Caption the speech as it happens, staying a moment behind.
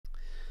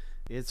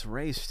It's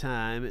race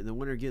time, and the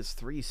winner gets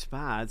 3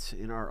 spots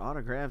in our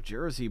autographed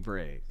jersey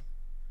break.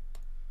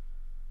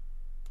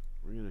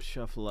 We're going to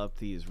shuffle up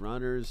these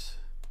runners.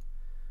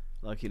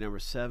 Lucky number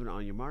 7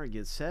 on your mark.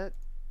 Get set.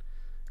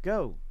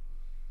 Go.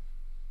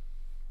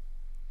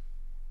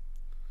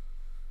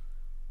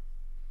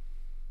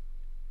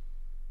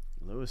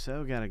 Lewis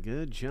O got a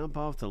good jump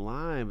off the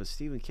line, but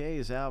Stephen K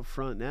is out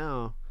front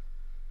now.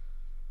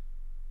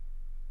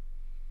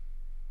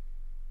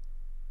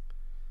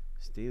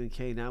 Stephen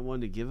K not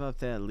wanting to give up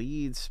that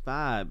lead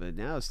spot, but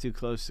now it's too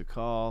close to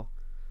call.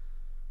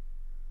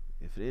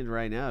 If it ended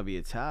right now, it'd be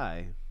a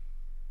tie.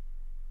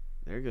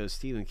 There goes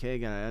Stephen K.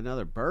 Got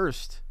another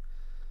burst.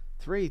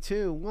 3,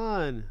 2,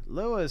 1.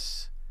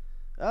 Lewis.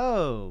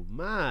 Oh,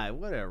 my.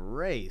 What a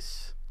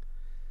race.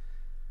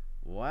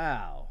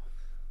 Wow.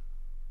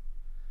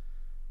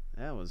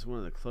 That was one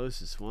of the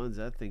closest ones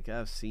I think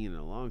I've seen in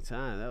a long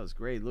time. That was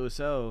great. Lewis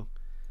O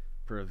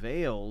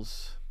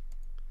prevails.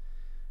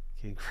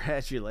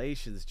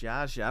 Congratulations,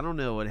 Josh. I don't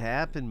know what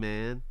happened,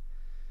 man.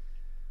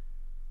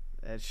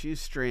 That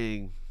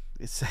shoestring.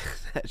 It's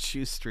that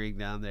shoestring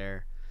down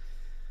there.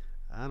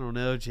 I don't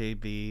know,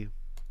 JB.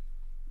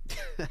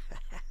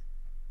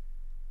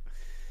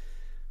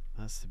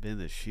 Must have been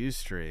the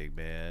shoestring,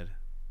 man.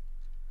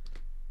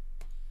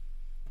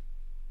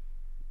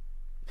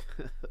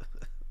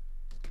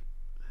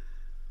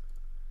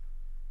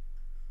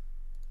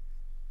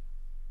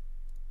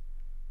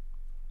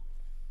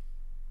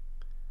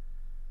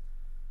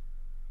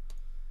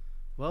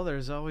 Well,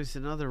 there's always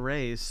another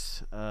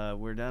race.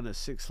 We're down to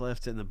 6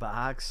 left in the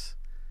box.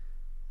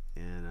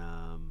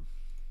 And,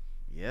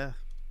 yeah,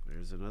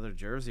 there's another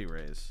jersey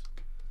race.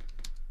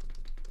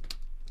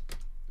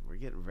 We're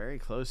getting very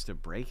close to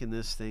breaking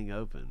this thing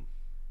open.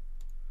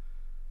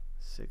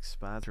 6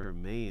 spots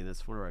remain.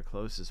 That's one of our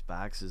closest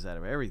boxes out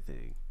of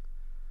everything,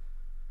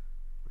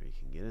 where you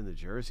can get in the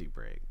jersey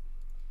break.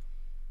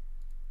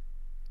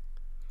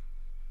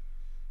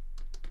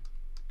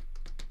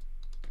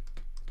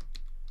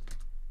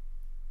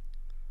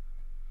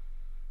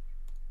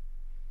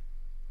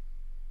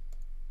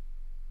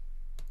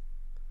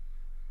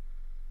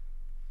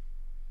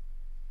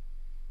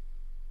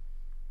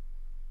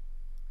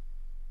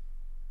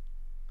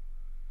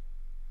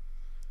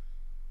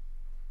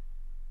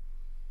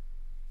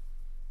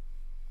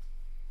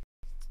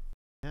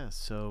 Yeah,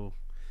 so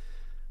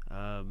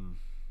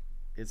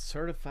it's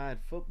certified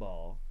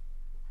football.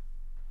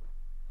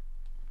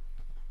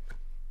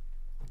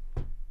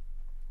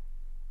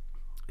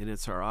 And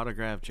it's our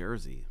autographed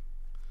jersey.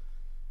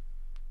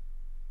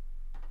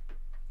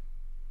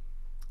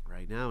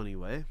 Right now,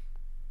 anyway.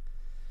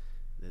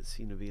 That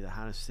seem to be the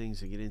hottest things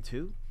to get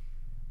into.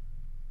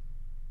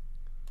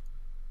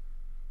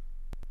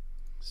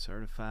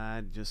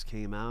 Certified just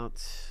came out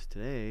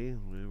today.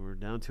 We're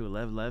down to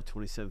 11 left.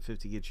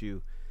 2750 gets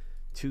you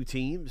 2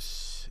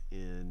 teams,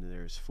 and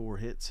there's 4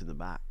 hits in the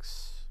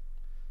box.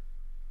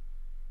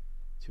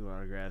 2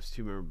 autographs,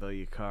 2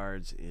 memorabilia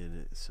cards,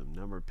 and some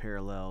numbered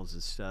parallels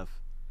and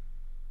stuff.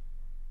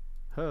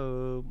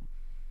 Ho!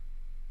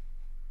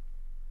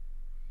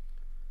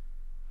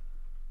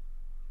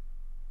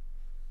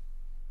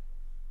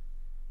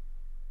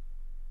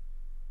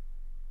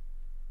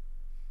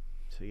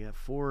 So you got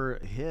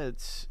 4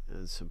 hits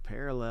and some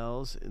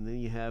parallels, and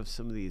then you have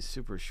some of these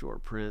super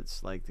short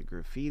prints like the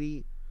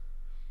graffiti.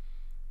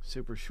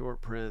 Super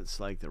short prints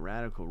like the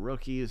Radical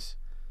Rookies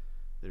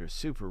that are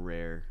super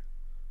rare.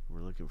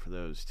 We're looking for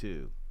those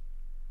too.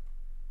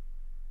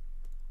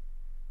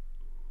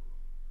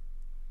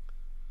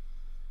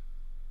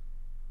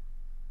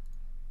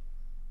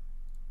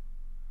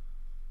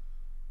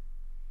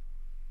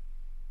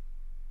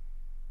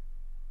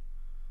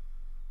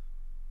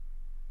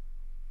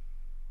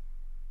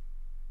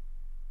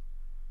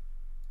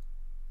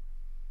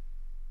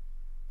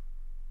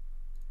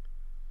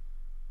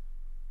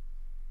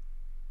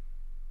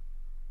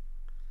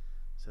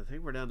 So I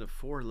think we're down to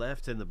 4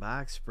 left in the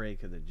box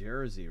break of the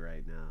jersey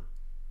right now.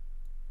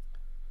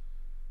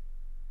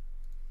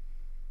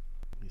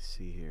 Let me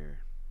see here.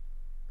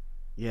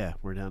 Yeah,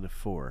 we're down to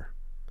 4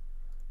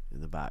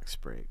 in the box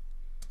break.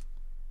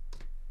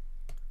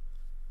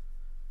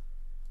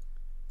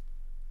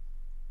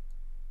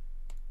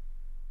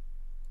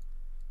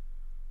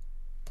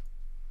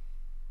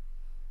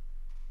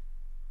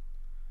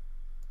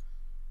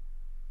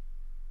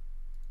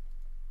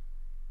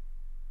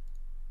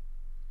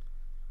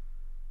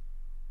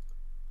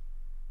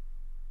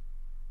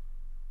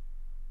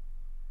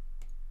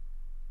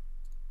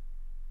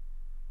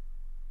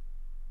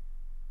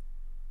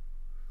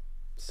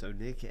 So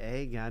Nick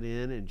A got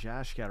in, and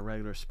Josh got a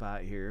regular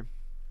spot here.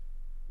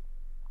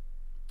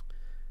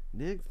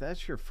 Nick,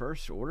 that's your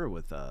first order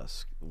with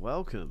us.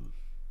 Welcome.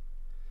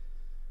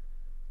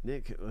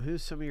 Nick,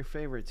 who's some of your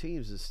favorite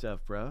teams and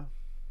stuff, bro?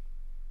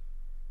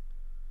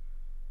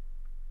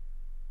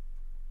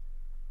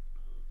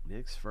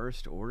 Nick's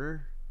first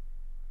order?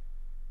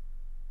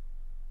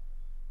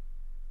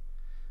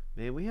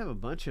 Man, we have a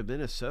bunch of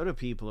Minnesota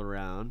people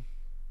around.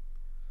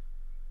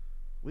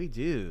 We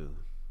do.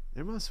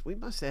 We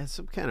must have had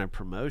some kind of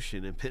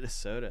promotion in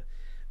Minnesota.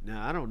 No,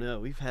 I don't know.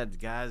 We've had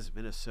guys in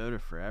Minnesota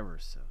forever,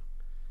 so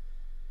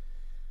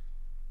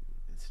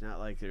it's not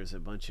like there's a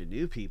bunch of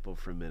new people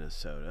from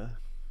Minnesota.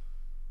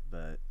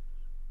 But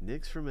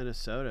Nick's from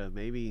Minnesota.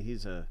 Maybe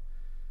he's a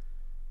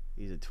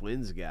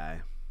Twins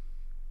guy,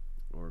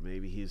 or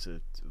maybe he's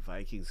a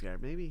Vikings guy.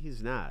 Maybe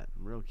he's not.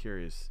 I'm real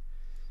curious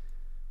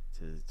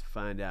to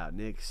find out.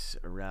 Nick's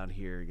around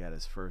here, got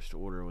his first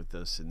order with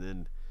us, and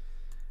then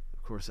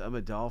of course I'm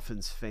a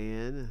Dolphins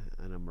fan,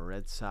 and I'm a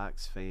Red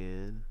Sox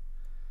fan,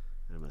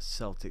 and I'm a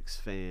Celtics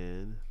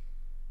fan,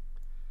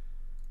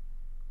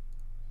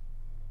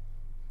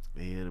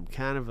 and I'm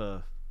kind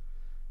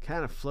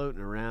of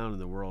floating around in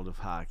the world of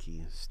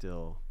hockey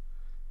still.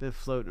 Been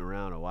floating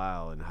around a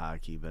while in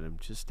hockey, but I'm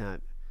just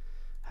not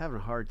having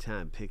a hard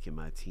time picking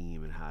my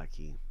team in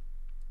hockey.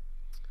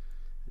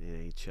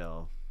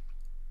 NHL.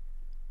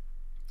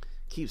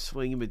 Keep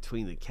swinging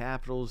between the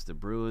Capitals, the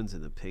Bruins,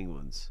 and the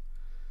Penguins.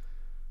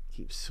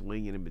 Keep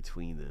swinging in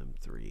between them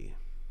three.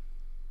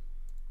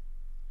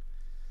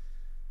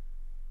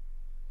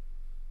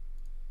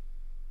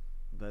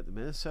 But the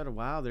Minnesota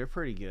Wild, they're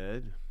pretty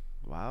good.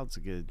 Wild's a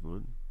good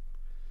one.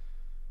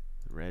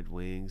 The Red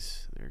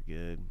Wings, they're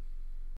good.